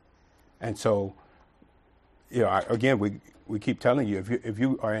 And so, again, we keep telling you, if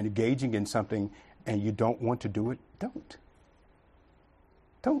you are engaging in something and you don't want to do it, don't.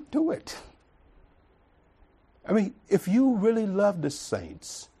 Don't do it. I mean, if you really love the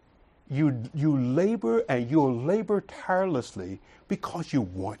saints, you labor, and you'll labor tirelessly because you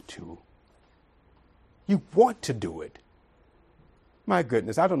want to. You want to do it. My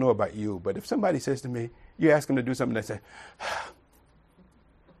goodness, I don't know about you, but if somebody says to me, you ask them to do something, they say,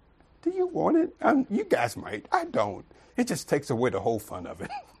 do you want it? You guys might. I don't. It just takes away the whole fun of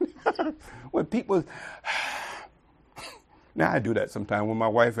it. When people... Now, I do that sometimes when my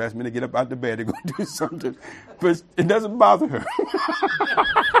wife asks me to get up out the bed to go do something, but it doesn't bother her.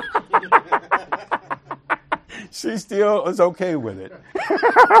 She still is okay with it.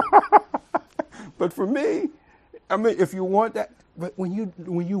 But for me, I mean, if you want that, but when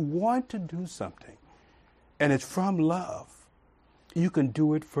you want to do something and it's from love, you can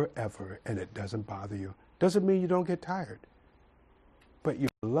do it forever and it doesn't bother you. Doesn't mean you don't get tired. But your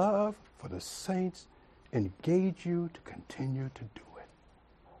love for the saints engage you to continue to do it.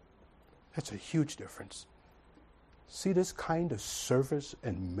 That's a huge difference. See, this kind of service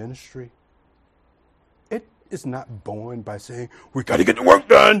and ministry, it is not born by saying, we got to get the work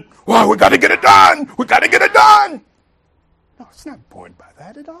done. Wow, we got to get it done. We got to get it done. No, it's not born by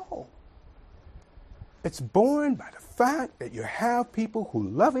that at all. It's born by the fact that you have people who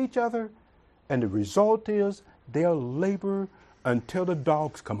love each other, and the result is they'll labor until the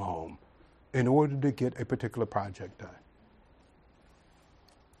dogs come home in order to get a particular project done.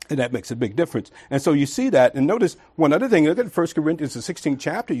 And that makes a big difference. And so you see that. And notice one other thing. Look at 1 Corinthians, the 16th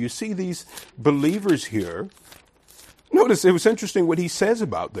chapter. You see these believers here. Notice it was interesting what he says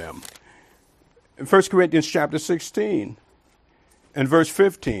about them. In 1 Corinthians chapter 16 and verse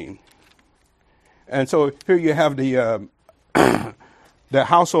 15. And so here you have the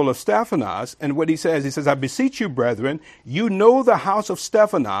household of Stephanas, and what he says, I beseech you, brethren, you know the house of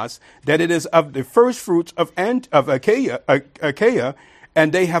Stephanas, that it is of the first fruits of Achaia,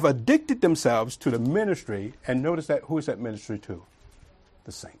 and they have addicted themselves to the ministry. And notice that, who is that ministry to?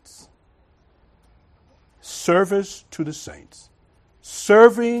 The saints. Service to the saints.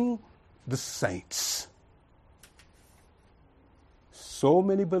 Serving the saints. So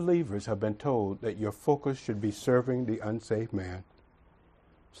many believers have been told that your focus should be serving the unsaved man.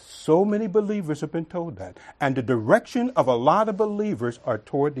 So many believers have been told that. And the direction of a lot of believers are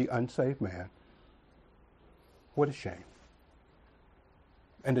toward the unsaved man. What a shame.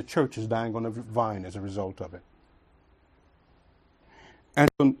 And the church is dying on the vine as a result of it. And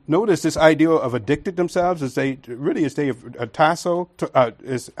so notice this idea of addicted themselves is a tasso.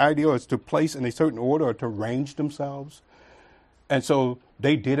 This idea is to place in a certain order or to arrange themselves. And so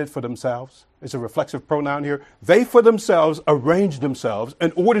they did it for themselves. It's a reflexive pronoun here. They for themselves arranged themselves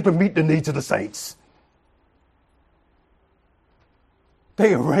in order to meet the needs of the saints.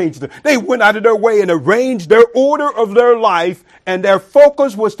 They went out of their way and arranged their order of their life, and their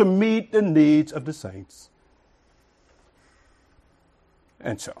focus was to meet the needs of the saints.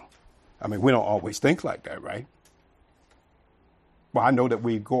 And so, we don't always think like that, right? Well, I know that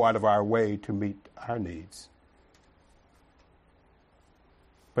we go out of our way to meet our needs.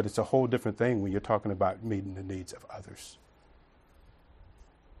 But it's a whole different thing when you're talking about meeting the needs of others.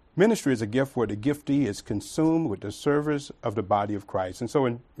 Ministry is a gift where the giftee is consumed with the service of the body of Christ. And so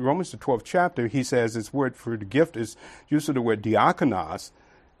in Romans the 12th chapter, he says this word for the gift is used of the word diakonos,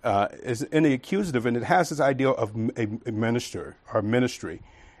 is in the accusative, and it has this idea of a minister or ministry.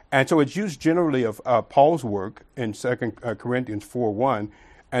 And so it's used generally of Paul's work in 2 Corinthians 4:1,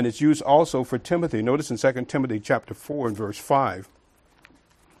 and it's used also for Timothy. Notice in 2 Timothy chapter 4 and verse 5.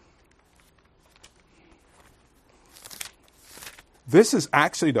 This is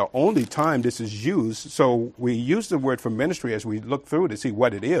actually the only time this is used. So we use the word for ministry as we look through to see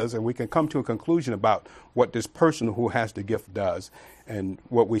what it is, and we can come to a conclusion about what this person who has the gift does. And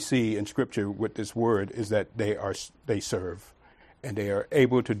what we see in Scripture with this word is that they serve, and they are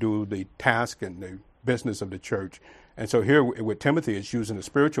able to do the task and the business of the church. And so here with Timothy, it's used in a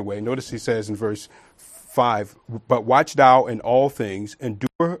spiritual way. Notice he says in verse 5, "But watch thou in all things,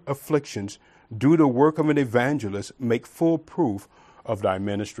 endure afflictions, do the work of an evangelist, make full proof of thy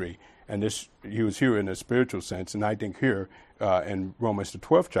ministry." And this, he was here in a spiritual sense. And I think here in Romans the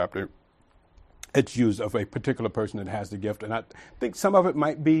 12th chapter, it's used of a particular person that has the gift. And I think some of it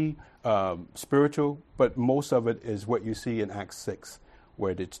might be spiritual, but most of it is what you see in Acts 6,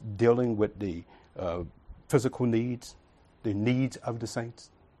 where it's dealing with the physical needs, the needs of the saints,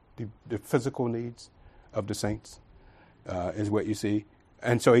 the physical needs of the saints is what you see.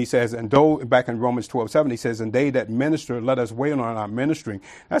 And so he says, and though back in Romans 12:7, he says, "And they that minister, let us wait on our ministering."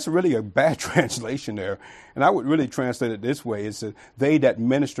 That's really a bad translation there. And I would really translate it this way. It's they that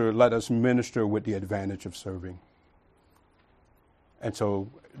minister, let us minister with the advantage of serving. And so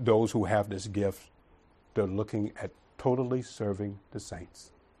those who have this gift, they're looking at totally serving the saints.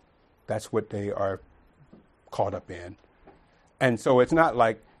 That's what they are caught up in. And so it's not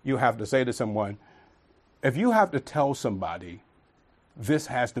like you have to say to someone, if you have to tell somebody, this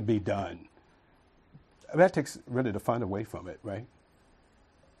has to be done, that takes really the fun away from it, right?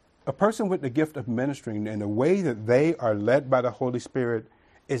 A person with the gift of ministering and the way that they are led by the Holy Spirit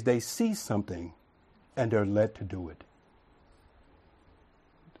is they see something and they're led to do it.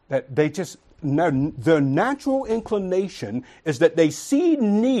 That they just, their natural inclination is that they see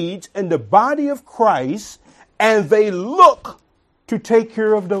needs in the body of Christ and they look to take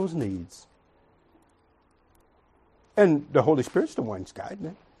care of those needs. And the Holy Spirit's the one's guiding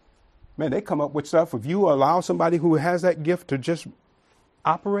it. Man, they come up with stuff. If you allow somebody who has that gift to just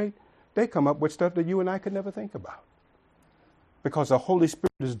operate, they come up with stuff that you and I could never think about. Because the Holy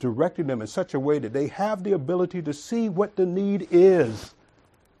Spirit is directing them in such a way that they have the ability to see what the need is.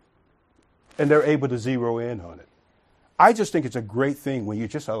 And they're able to zero in on it. I just think it's a great thing when you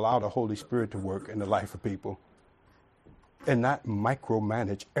just allow the Holy Spirit to work in the life of people and not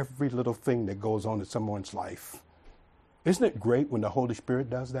micromanage every little thing that goes on in someone's life. Isn't it great when the Holy Spirit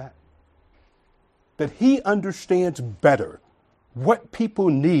does that? That he understands better what people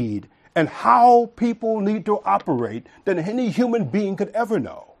need and how people need to operate than any human being could ever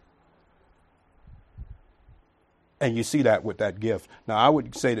know. And you see that with that gift. Now, I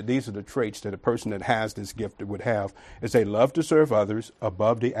would say that these are the traits that a person that has this gift would have, is they love to serve others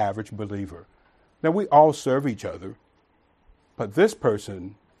above the average believer. Now, we all serve each other, but this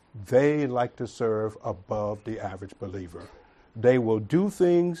person, they like to serve above the average believer. They will do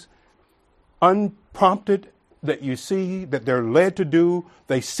things unprompted that you see that they're led to do.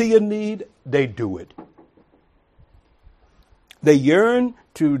 They see a need, they do it. They yearn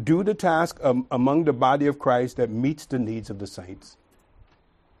to do the task among the body of Christ that meets the needs of the saints.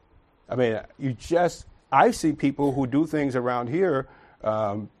 I mean, I see people who do things around here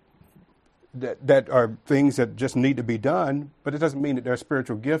that are things that just need to be done, but it doesn't mean that their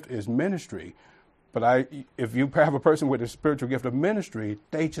spiritual gift is ministry. But if you have a person with a spiritual gift of ministry,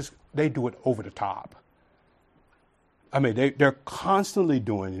 they do it over the top. I mean, they're constantly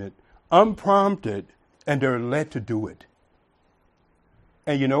doing it, unprompted, and they're led to do it.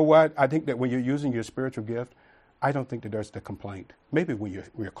 And you know what? I think that when you're using your spiritual gift, I don't think that there's the complaint. Maybe when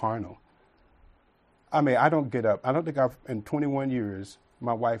you're carnal. I mean, I don't get up. I don't think in 21 years,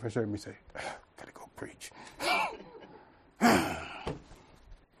 my wife has heard me say, gotta go preach.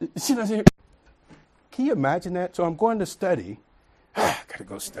 She doesn't. Can you imagine that? So I'm going to study. Gotta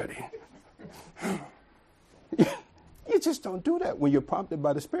go study. You just don't do that when you're prompted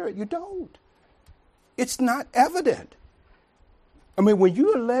by the Spirit. You don't. It's not evident. I mean, when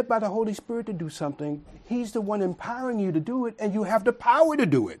you are led by the Holy Spirit to do something, He's the one empowering you to do it, and you have the power to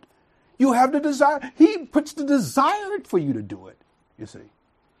do it. You have the desire. He puts the desire for you to do it, you see.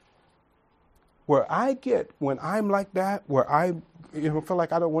 Where I get, when I'm like that, where I feel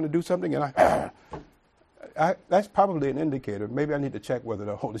like I don't want to do something, and that's probably an indicator. Maybe I need to check whether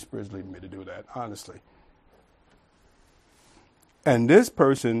the Holy Spirit is leading me to do that, honestly. And this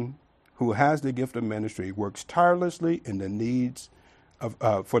person who has the gift of ministry works tirelessly in the needs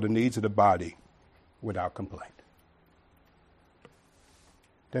for the needs of the body without complaint.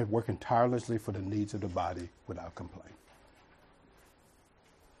 They're working tirelessly for the needs of the body without complaint.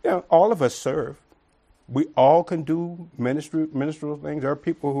 You know, all of us serve. We all can do ministerial things. There are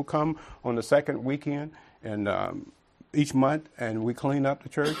people who come on the second weekend and each month, and we clean up the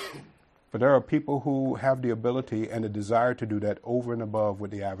church. But there are people who have the ability and the desire to do that over and above what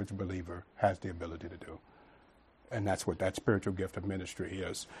the average believer has the ability to do. And that's what that spiritual gift of ministry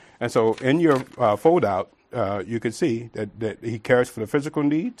is. And so in your fold-out, you can see that he cares for the physical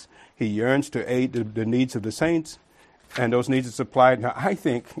needs. He yearns to aid the needs of the saints, and those needs are supplied. Now, I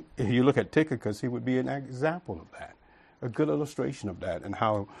think if you look at Tychicus, he would be an example of that, a good illustration of that and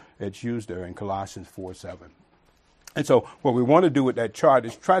how it's used there in Colossians 4:7. And so what we want to do with that chart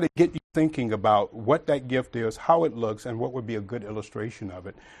is try to get you thinking about what that gift is, how it looks, and what would be a good illustration of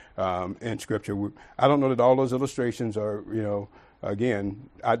it in Scripture. I don't know that all those illustrations are, again,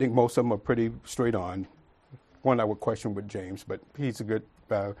 I think most of them are pretty straight on. One I would question with James, but he's a good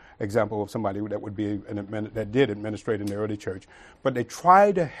example of somebody that would be that did administrate in the early church. But they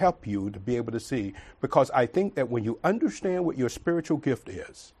try to help you to be able to see, because I think that when you understand what your spiritual gift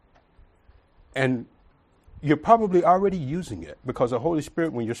is, and you're probably already using it, because the Holy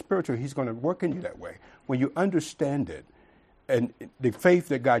Spirit, when you're spiritual, He's going to work in you that way. When you understand it and the faith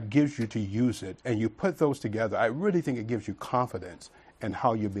that God gives you to use it, and you put those together, I really think it gives you confidence in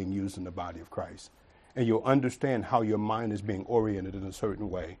how you're being used in the body of Christ. And you'll understand how your mind is being oriented in a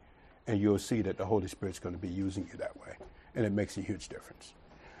certain way, and you'll see that the Holy Spirit's going to be using you that way. And it makes a huge difference.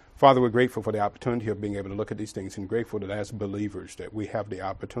 Father, we're grateful for the opportunity of being able to look at these things, and grateful that as believers that we have the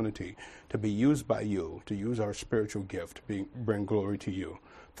opportunity to be used by you, to use our spiritual gift to bring glory to you.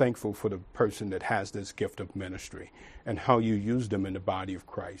 Thankful for the person that has this gift of ministry and how you use them in the body of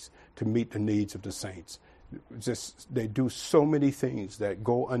Christ to meet the needs of the saints. They do so many things that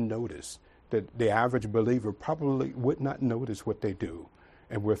go unnoticed that the average believer probably would not notice what they do.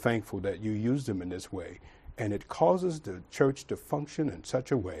 And we're thankful that you use them in this way. And it causes the church to function in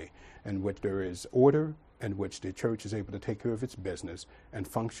such a way in which there is order, in which the church is able to take care of its business and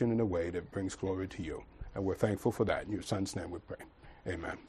function in a way that brings glory to you. And we're thankful for that. In your Son's name we pray. Amen.